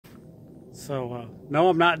So, no,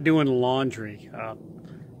 I'm not doing laundry.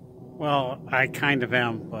 Well, I kind of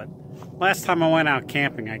am, but last time I went out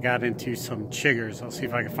camping, I got into some chiggers. I'll see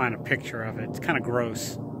if I can find a picture of it. It's kind of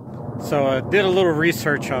gross. So I did a little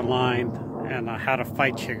research online and how to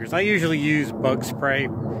fight chiggers. I usually use bug spray,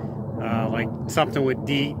 like something with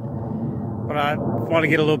DEET, but I want to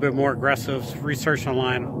get a little bit more aggressive. Research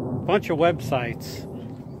online, a bunch of websites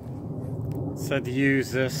said to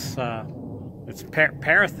use this. It's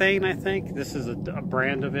Permethrin, I think. This is a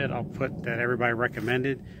brand of it. I'll put that everybody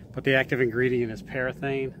recommended. But the active ingredient is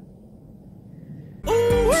Permethrin.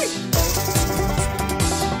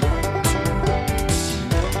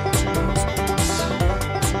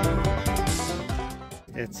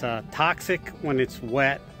 It's toxic when it's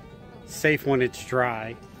wet, safe when it's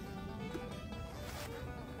dry.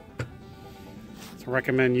 So I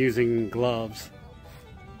recommend using gloves.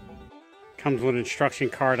 Comes with an instruction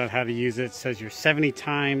card on how to use it. It says you're 70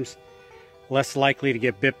 times less likely to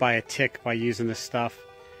get bit by a tick by using this stuff.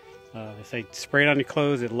 They say spray it on your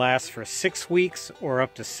clothes. It lasts for 6 weeks or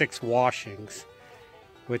up to 6 washings,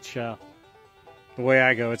 which the way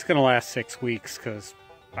I go, it's going to last 6 weeks because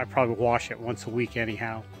I probably wash it once a week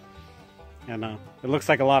anyhow. And it looks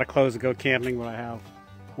like a lot of clothes to go camping, but I have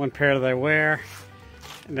one pair that I wear,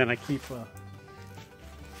 and then I keep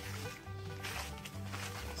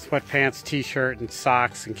sweatpants, t-shirt, and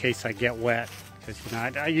socks in case I get wet. Because, you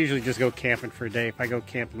know, I usually just go camping for a day. If I go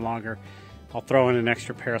camping longer, I'll throw in an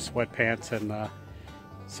extra pair of sweatpants and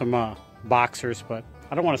some boxers. But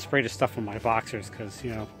I don't want to spray the stuff on my boxers because, you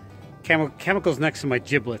know, chemicals next to my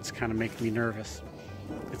giblets kind of make me nervous.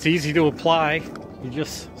 It's easy to apply. You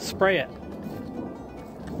just spray it.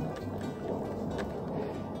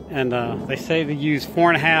 And they say to use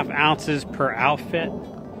 4.5 ounces per outfit.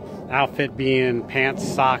 Outfit being pants,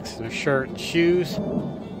 socks, and a shirt and shoes.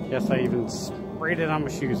 Yes, I even sprayed it on my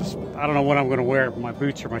shoes. I don't know what I'm going to wear, my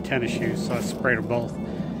boots or my tennis shoes, so I sprayed them both.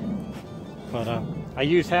 But I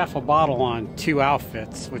used half a bottle on 2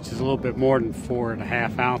 outfits, which is a little bit more than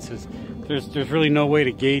 4.5 ounces. There's really no way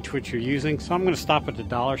to gauge what you're using, so I'm going to stop at the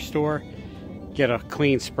dollar store, get a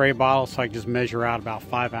clean spray bottle so I can just measure out about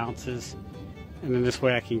 5 ounces. And then this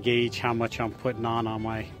way I can gauge how much I'm putting on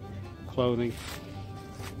my clothing.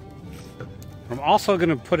 I'm also going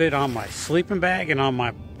to put it on my sleeping bag and on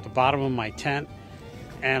the bottom of my tent.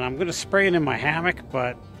 And I'm going to spray it in my hammock,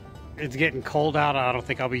 but it's getting cold out. I don't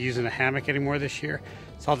think I'll be using a hammock anymore this year.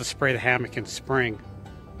 So I'll just spray the hammock in spring.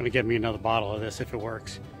 I'm going to get me another bottle of this if it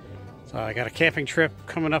works. So I got a camping trip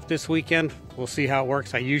coming up this weekend. We'll see how it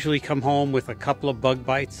works. I usually come home with a couple of bug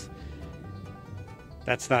bites.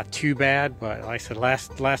 That's not too bad, but like I said,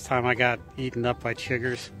 last time I got eaten up by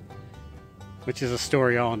chiggers, which is a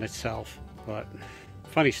story all in itself. But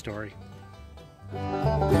funny story.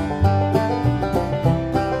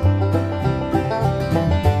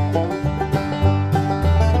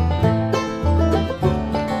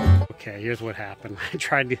 Okay, here's what happened. I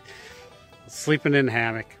tried sleeping in the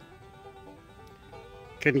hammock.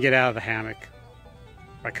 Couldn't get out of the hammock.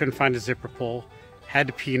 I couldn't find a zipper pull. Had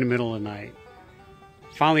to pee in the middle of the night.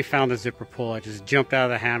 Finally found the zipper pull. I just jumped out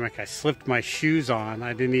of the hammock. I slipped my shoes on.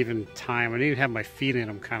 I didn't even tie them. I didn't even have my feet in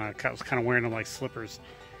them. I was kind of wearing them like slippers.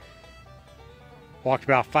 Walked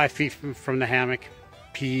about 5 feet from the hammock.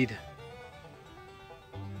 Peed.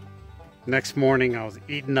 Next morning, I was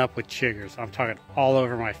eaten up with chiggers. I'm talking all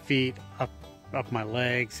over my feet, up my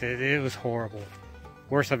legs. It was horrible.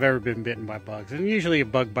 Worst I've ever been bitten by bugs. And usually a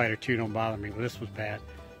bug bite or two don't bother me, but this was bad.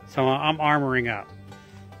 So I'm armoring up.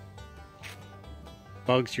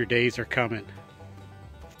 Bugs, your days are coming.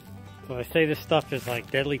 So I say this stuff is like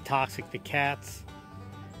deadly toxic to cats,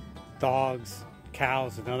 dogs,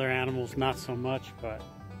 cows, and other animals. Not so much, but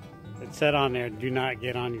it said on there, do not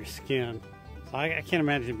get on your skin. So I can't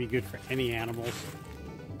imagine it'd be good for any animals.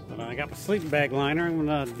 But I got my sleeping bag liner. I'm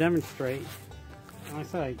going to demonstrate. Like I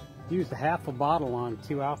said, I used half a bottle on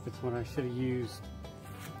 2 outfits when I should have used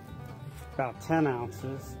about 10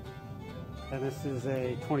 ounces. And this is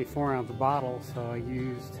a 24-ounce bottle, so I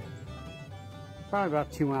used probably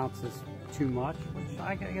about 2 ounces too much, which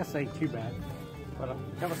I guess ain't too bad. But I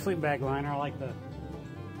have a sleeping bag liner. I like to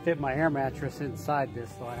fit my air mattress inside this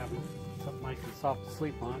so I have something nice and soft to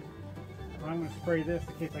sleep on. But I'm going to spray this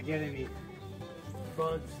in case I get any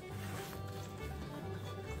bugs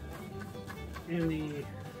in the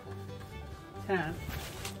tent.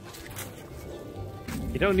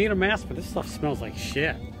 You don't need a mask, but this stuff smells like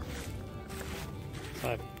shit. So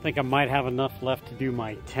I think I might have enough left to do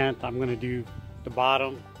my tent. I'm going to do the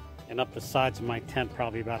bottom and up the sides of my tent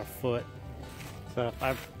probably about a foot. So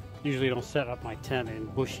I usually don't set up my tent in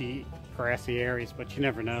bushy, grassy areas, but you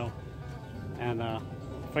never know. And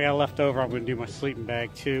If I got left over, I'm going to do my sleeping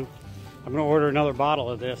bag too. I'm going to order another bottle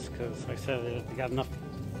of this because, like I said, I got a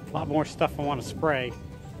lot more stuff I want to spray.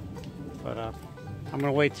 But I'm going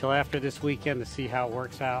to wait till after this weekend to see how it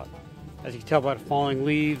works out. As you can tell by the falling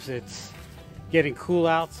leaves, it's getting cool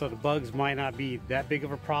out, so the bugs might not be that big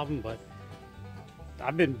of a problem. But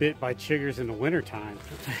I've been bit by chiggers in the wintertime.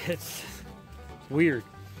 It's weird.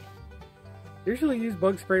 Usually use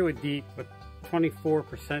bug spray with DEET, but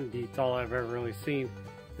 24% DEET's all I've ever really seen.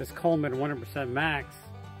 This Coleman 100% Max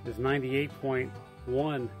is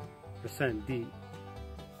 98.1% DEET.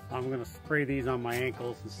 I'm going to spray these on my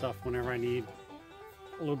ankles and stuff whenever I need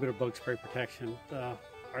a little bit of bug spray protection.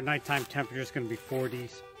 Our nighttime temperature is going to be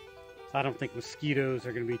 40s, so I don't think mosquitoes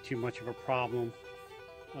are going to be too much of a problem.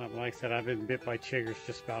 Like I said, I've been bit by chiggers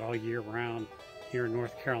just about all year round here in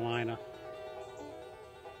North Carolina.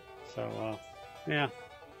 So, yeah,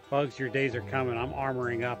 bugs, your days are coming. I'm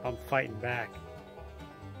armoring up. I'm fighting back.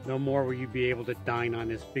 No more will you be able to dine on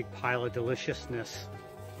this big pile of deliciousness.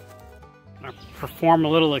 I perform a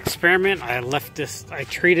little experiment. I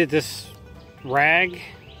treated this rag.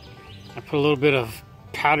 I put a little bit of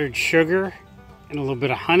powdered sugar and a little bit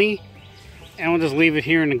of honey, and we'll just leave it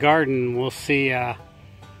here in the garden. We'll see.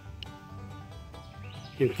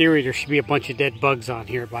 In theory, there should be a bunch of dead bugs on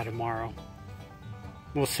here by tomorrow.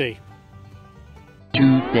 We'll see.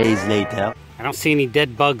 2 days later. I don't see any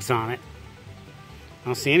dead bugs on it. I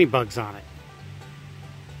don't see any bugs on it.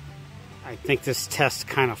 I think this test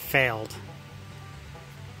kind of failed.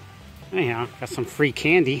 Anyhow, got some free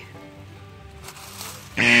candy.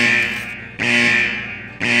 1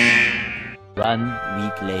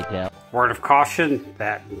 week later. Word of caution,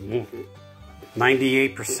 that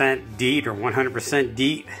 98% DEET or 100%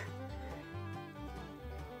 DEET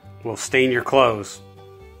will stain your clothes.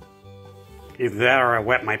 Either that or I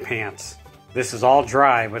wet my pants. This is all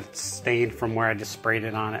dry, but it's stained from where I just sprayed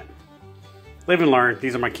it on it. Live and learn.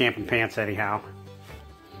 These are my camping pants anyhow.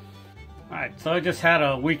 Alright, so I just had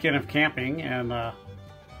a weekend of camping, and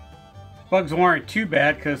bugs weren't too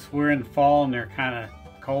bad because we're in fall and they're kind of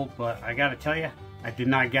cold, but I gotta tell you, I did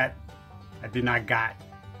not get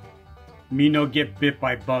bit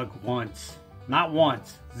by bug once. Not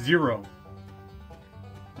once. 0.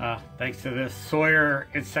 Thanks to this Sawyer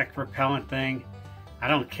insect repellent thing. I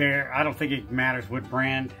don't care. I don't think it matters what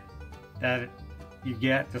brand that you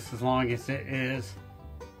get, just as long as it is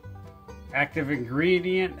active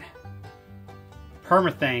ingredient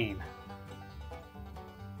Permethrin.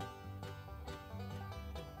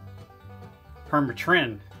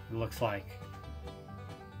 Permethrin, it looks like.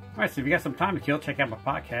 Alright, so if you got some time to kill, check out my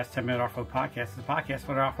podcast, 10-Minute Off-Road Podcast. It's a podcast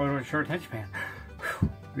for the off-road with a short attention span.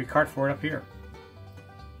 Be a card for it up here.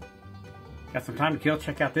 Got some time to kill,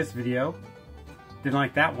 check out this video. Didn't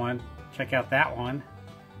like that one, check out that one.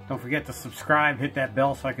 Don't forget to subscribe, hit that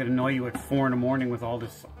bell so I can annoy you at 4 in the morning with all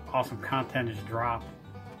this awesome content that's dropped.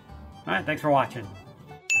 Alright, thanks for watching.